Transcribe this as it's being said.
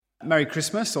Merry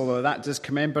Christmas, although that does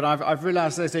come in, but I've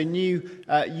realised there's a new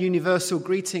universal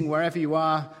greeting wherever you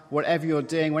are, whatever you're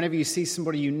doing, whenever you see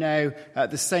somebody you know,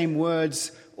 the same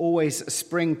words always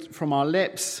spring from our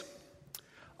lips.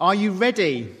 Are you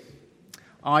ready?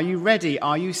 Are you ready?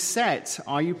 Are you set?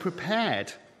 Are you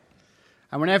prepared?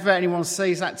 And whenever anyone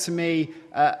says that to me,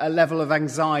 a level of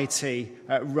anxiety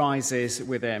rises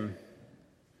within.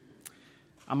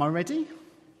 Am I ready?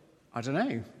 I don't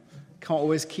know. Can't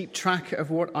always keep track of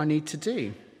what I need to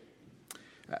do.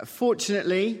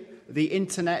 Fortunately, the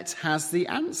internet has the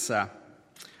answer.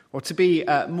 Or to be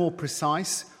more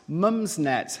precise,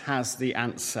 Mumsnet has the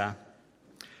answer.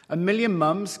 1 million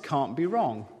mums can't be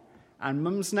wrong. And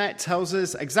Mumsnet tells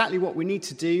us exactly what we need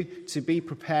to do to be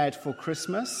prepared for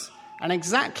Christmas and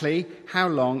exactly how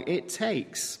long it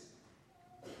takes.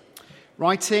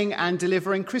 Writing and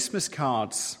delivering Christmas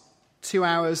cards, 2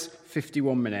 hours,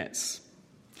 51 minutes.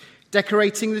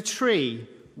 Decorating the tree,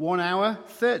 1 hour,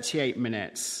 38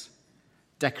 minutes.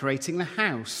 Decorating the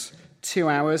house, 2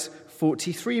 hours,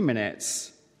 43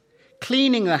 minutes.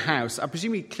 Cleaning the house, I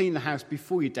presume you clean the house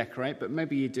before you decorate, but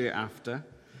maybe you do it after.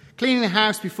 Cleaning the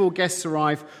house before guests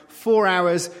arrive, 4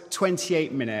 hours,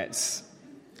 28 minutes.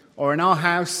 Or in our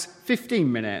house,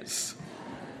 15 minutes.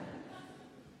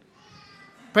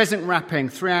 Present wrapping,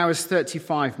 3 hours,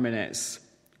 35 minutes.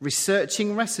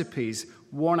 Researching recipes,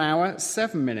 1 hour,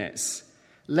 7 minutes.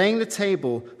 Laying the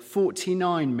table,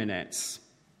 49 minutes.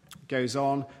 Goes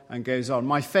on and goes on.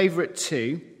 My favourite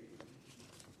two.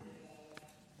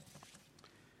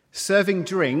 Serving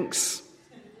drinks,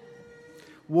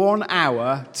 1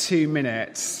 hour, 2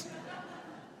 minutes.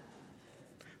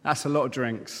 That's a lot of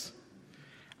drinks.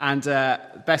 And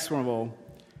best one of all,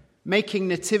 making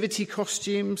nativity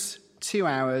costumes, 2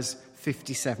 hours,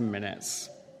 57 minutes.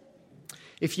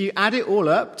 If you add it all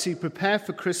up to prepare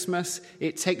for Christmas,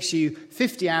 it takes you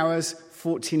 50 hours,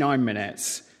 49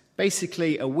 minutes.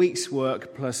 Basically a week's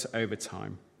work plus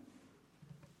overtime.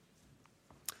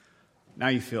 Now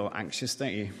you feel anxious,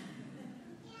 don't you?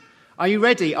 Are you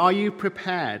ready? Are you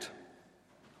prepared?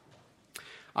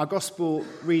 Our gospel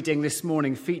reading this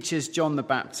morning features John the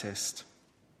Baptist.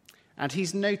 And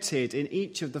he's noted in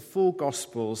each of the 4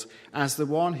 gospels as the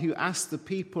one who asked the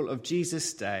people of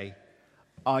Jesus' day,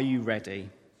 are you ready?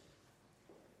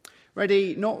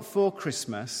 Ready not for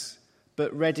Christmas,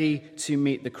 but ready to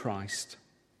meet the Christ.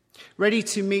 Ready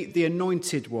to meet the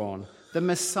Anointed One, the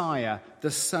Messiah, the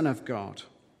Son of God.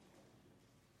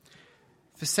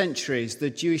 For centuries, the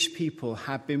Jewish people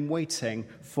have been waiting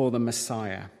for the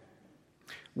Messiah,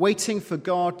 waiting for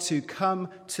God to come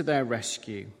to their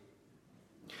rescue.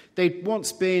 They'd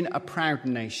once been a proud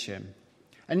nation,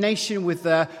 a nation with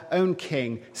their own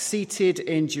king seated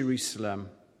in Jerusalem,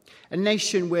 a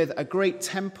nation with a great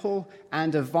temple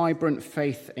and a vibrant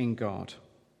faith in God.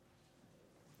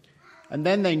 And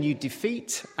then they knew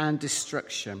defeat and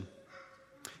destruction,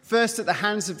 first at the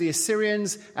hands of the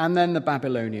Assyrians and then the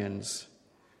Babylonians.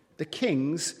 The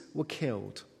kings were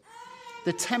killed,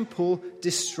 the temple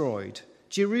destroyed,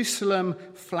 Jerusalem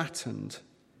flattened,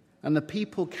 and the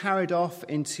people carried off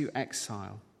into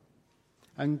exile.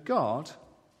 And God,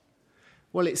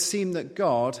 well, it seemed that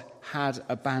God had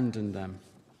abandoned them.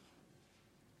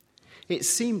 It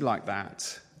seemed like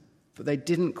that, but they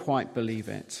didn't quite believe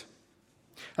it.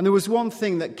 And there was one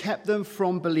thing that kept them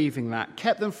from believing that,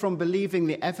 kept them from believing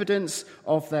the evidence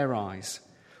of their eyes.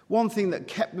 One thing that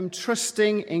kept them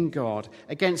trusting in God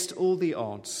against all the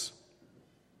odds.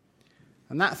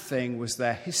 And that thing was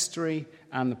their history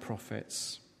and the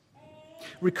prophets.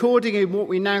 Recording in what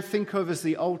we now think of as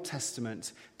the Old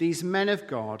Testament, these men of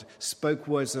God spoke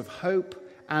words of hope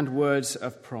and words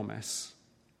of promise.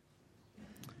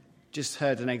 Just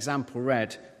heard an example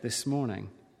read this morning.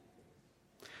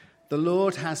 The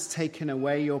Lord has taken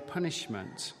away your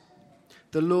punishment.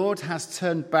 The Lord has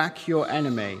turned back your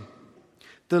enemy.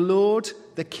 The Lord,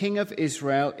 the King of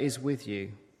Israel, is with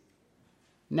you.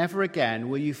 Never again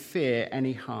will you fear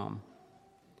any harm.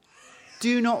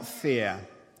 Do not fear.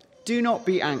 Do not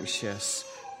be anxious.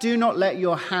 Do not let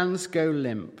your hands go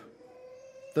limp.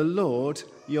 The Lord,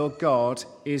 your God,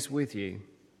 is with you.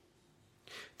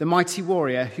 The mighty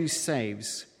warrior who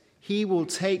saves, he will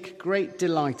take great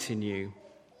delight in you.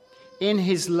 In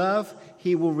his love,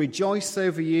 he will rejoice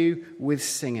over you with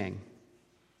singing.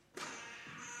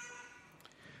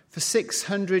 For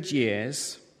 600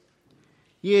 years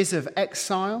of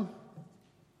exile,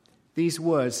 these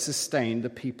words sustained the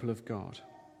people of God.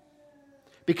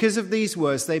 Because of these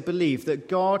words, they believed that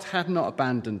God had not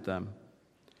abandoned them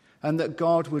and that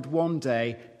God would one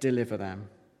day deliver them.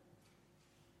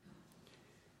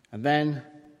 And then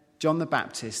John the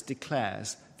Baptist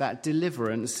declares that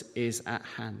deliverance is at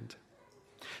hand.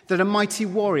 that a mighty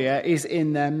warrior is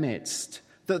in their midst,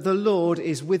 that the Lord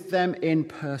is with them in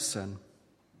person.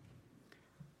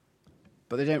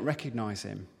 But they don't recognize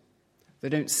him. They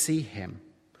don't see him.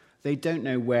 They don't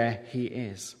know where he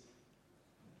is.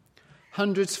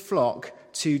 Hundreds flock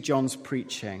to John's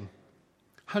preaching.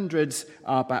 Hundreds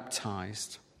are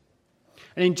baptized.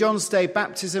 And in John's day,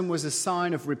 baptism was a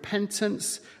sign of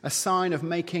repentance, a sign of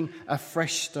making a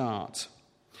fresh start.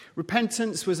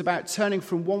 Repentance was about turning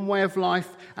from one way of life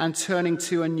and turning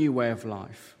to a new way of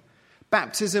life.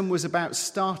 Baptism was about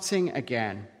starting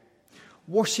again,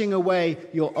 washing away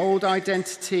your old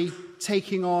identity,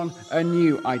 taking on a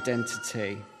new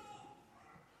identity.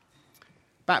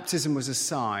 Baptism was a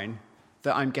sign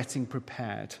that I'm getting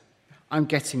prepared. I'm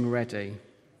getting ready.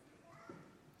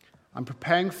 I'm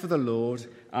preparing for the Lord,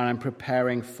 and I'm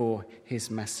preparing for his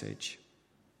message.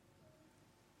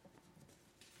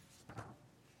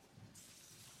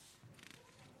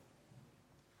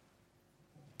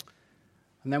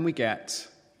 And then we get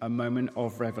a moment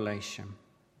of revelation.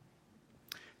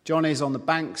 John is on the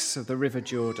banks of the River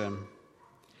Jordan,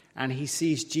 and he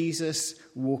sees Jesus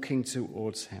walking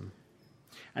towards him.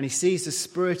 And he sees the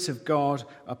Spirit of God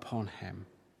upon him.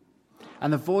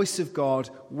 And the voice of God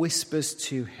whispers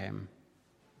to him,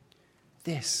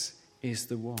 "This is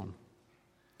the one.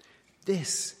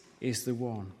 This is the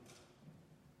one."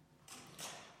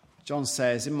 John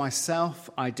says, "In myself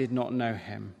I did not know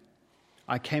him.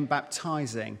 I came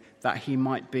baptizing that he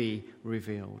might be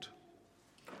revealed."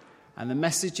 And the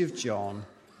message of John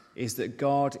is that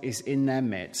God is in their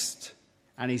midst,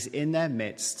 and he's in their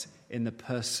midst in the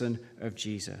person of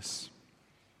Jesus.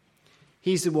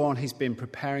 He's the one he's been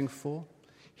preparing for.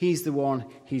 He's the one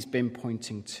he's been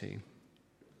pointing to.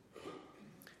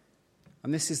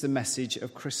 And this is the message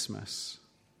of Christmas,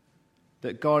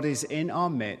 that God is in our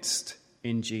midst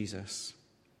in Jesus,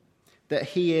 that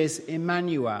he is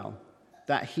Emmanuel,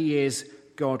 that he is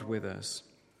God with us.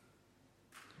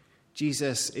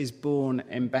 Jesus is born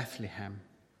in Bethlehem.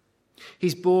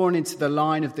 He's born into the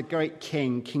line of the great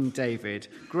king, King David,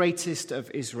 greatest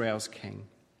of Israel's king.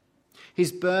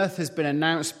 His birth has been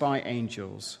announced by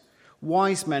angels.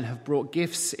 Wise men have brought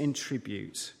gifts in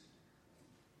tribute.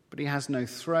 But he has no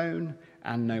throne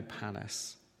and no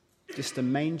palace, just a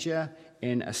manger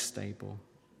in a stable.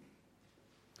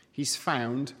 He's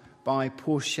found by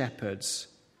poor shepherds,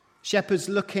 shepherds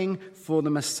looking for the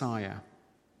Messiah.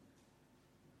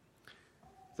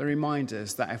 The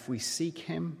reminders that if we seek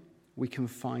him, we can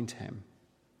find him.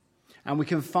 And we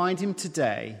can find him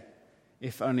today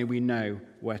if only we know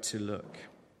where to look.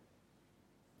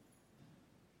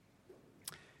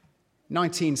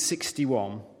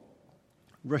 1961,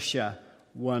 Russia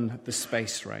won the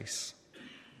space race.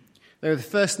 They were the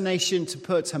first nation to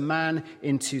put a man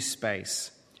into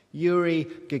space, Yuri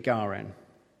Gagarin.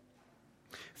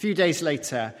 A few days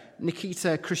later,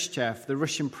 Nikita Khrushchev, the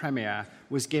Russian premier,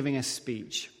 was giving a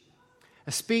speech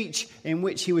in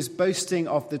which he was boasting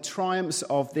of the triumphs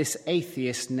of this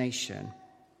atheist nation.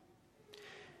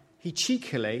 He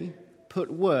cheekily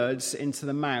put words into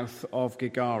the mouth of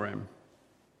Gagarin.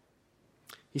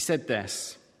 He said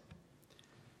this: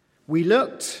 "We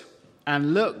looked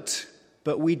and looked,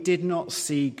 but we did not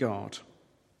see God."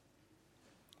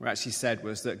 What he actually said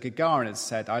was that Gagarin had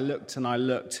said, I looked, and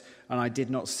I did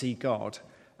not see God."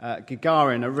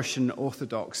 Gagarin, a Russian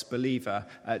Orthodox believer,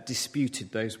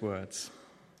 disputed those words.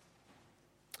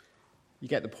 You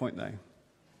get the point, though.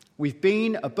 We've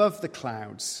been above the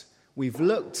clouds. We've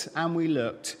looked and we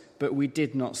looked, but we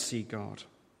did not see God.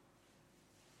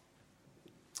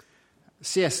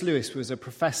 C.S. Lewis was a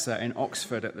professor in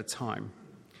Oxford at the time,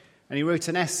 and he wrote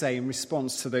an essay in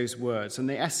response to those words. And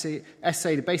the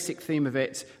essay, the basic theme of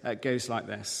it goes like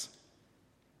this: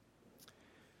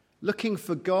 looking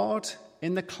for God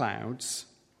in the clouds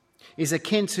is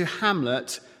akin to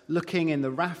Hamlet looking in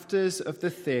the rafters of the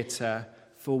theatre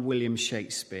for William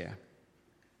Shakespeare.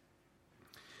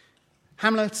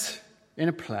 Hamlet, in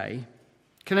a play,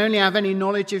 can only have any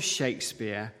knowledge of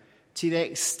Shakespeare to the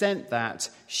extent that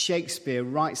Shakespeare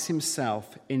writes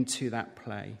himself into that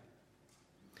play.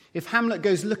 If Hamlet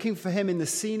goes looking for him in the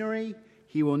scenery,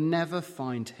 he will never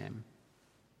find him.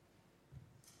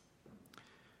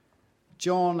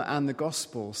 John and the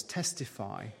Gospels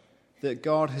testify that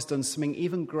God has done something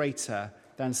even greater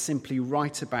than simply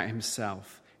write about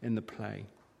himself in the play.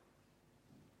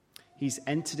 He's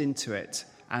entered into it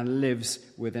and lives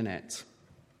within it.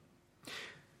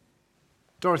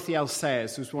 Dorothy L.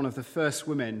 Sayers was one of the first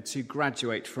women to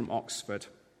graduate from Oxford.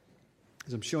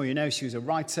 As I'm sure you know, she was a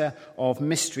writer of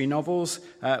mystery novels,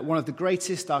 one of the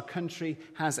greatest our country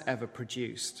has ever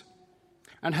produced.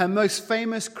 And her most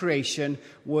famous creation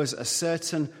was a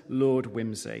certain Lord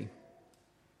Wimsey,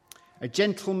 a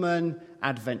gentleman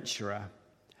adventurer,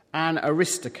 an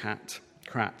aristocrat,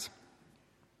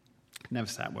 never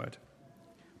say that word,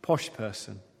 posh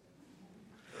person,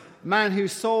 a man who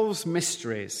solves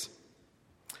mysteries.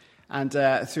 And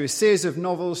through a series of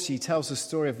novels, she tells the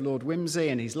story of Lord Wimsey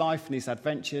and his life and his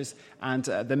adventures and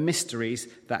the mysteries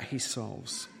that he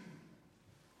solves.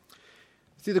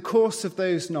 Through the course of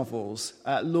those novels,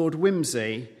 Lord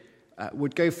Wimsey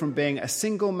would go from being a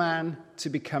single man to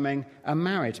becoming a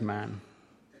married man.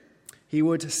 He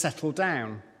would settle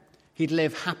down. He'd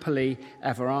live happily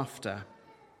ever after.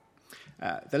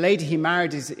 The lady he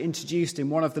married is introduced in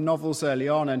one of the novels early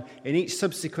on, and in each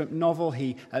subsequent novel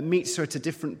he meets her at a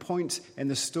different point in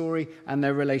the story, and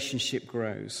their relationship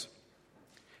grows.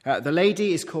 The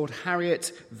lady is called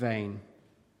Harriet Vane.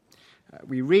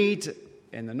 We read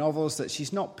in the novels that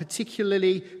she's not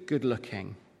particularly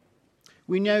good-looking.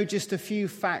 We know just a few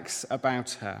facts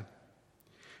about her.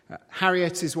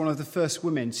 Harriet is one of the first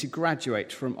women to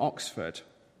graduate from Oxford.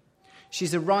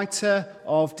 She's a writer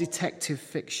of detective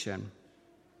fiction.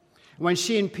 When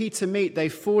she and Peter meet, they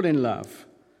fall in love.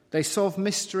 They solve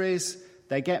mysteries,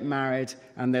 they get married,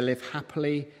 and they live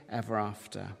happily ever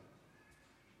after.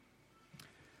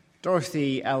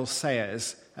 Dorothy L.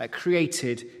 Sayers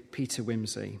created Peter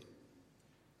Wimsey.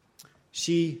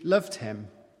 She loved him.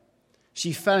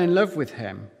 She fell in love with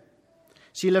him.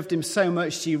 She loved him so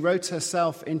much she wrote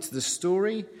herself into the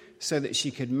story so that she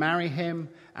could marry him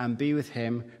and be with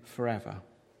him forever.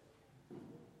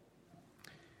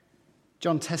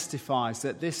 John testifies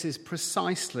that this is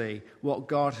precisely what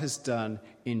God has done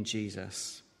in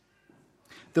Jesus.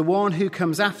 The one who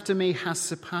comes after me has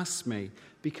surpassed me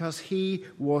because he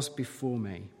was before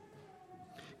me.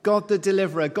 God the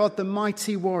deliverer, God the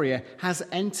mighty warrior, has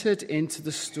entered into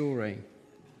the story.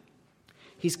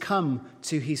 He's come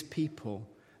to his people.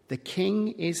 The King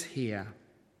is here.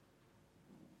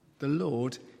 The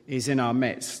Lord is in our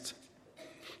midst.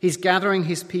 He's gathering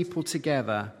his people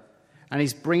together, and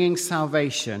he's bringing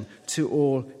salvation to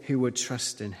all who would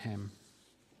trust in him.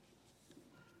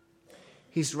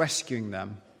 He's rescuing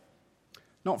them,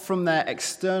 not from their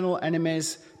external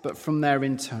enemies, but from their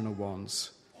internal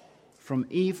ones, from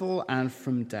evil and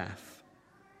from death.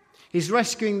 He's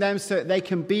rescuing them so that they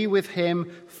can be with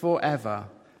him forever,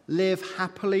 live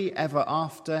happily ever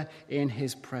after in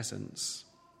his presence.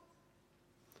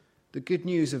 The good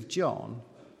news of John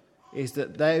is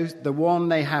that the one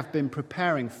they have been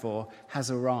preparing for has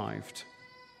arrived.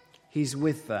 He's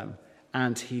with them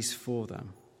and he's for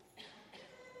them.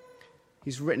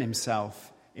 He's written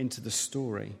himself into the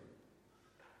story.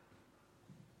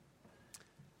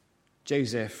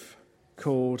 Joseph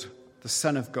called the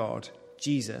Son of God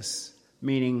Jesus,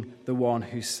 meaning the one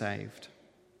who saved.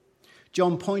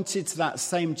 John pointed to that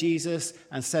same Jesus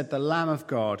and said, the Lamb of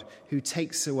God who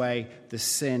takes away the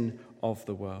sin of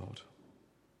the world.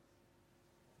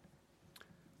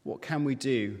 What can we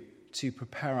do to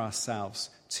prepare ourselves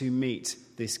to meet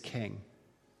this King,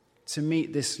 to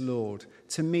meet this Lord,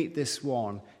 to meet this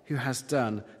one who has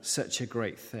done such a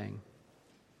great thing?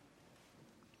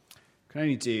 We can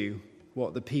only do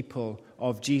what the people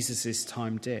of Jesus'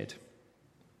 time did.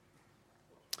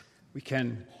 We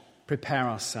can prepare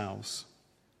ourselves.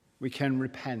 We can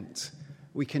repent.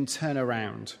 We can turn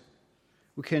around.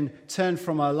 We can turn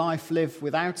from a life lived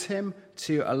without him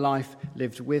to a life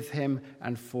lived with him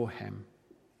and for him.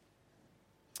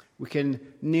 We can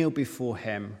kneel before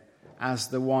him as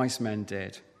the wise men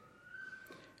did.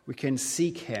 We can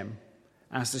seek him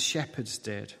as the shepherds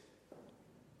did.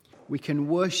 We can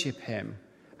worship him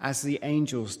as the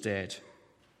angels did.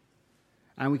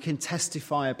 And we can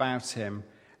testify about him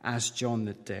as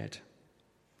John did.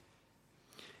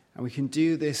 And we can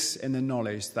do this in the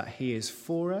knowledge that he is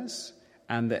for us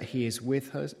and that he is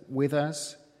with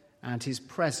us, and his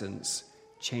presence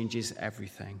changes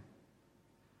everything.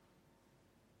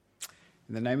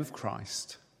 In the name of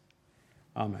Christ,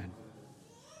 amen.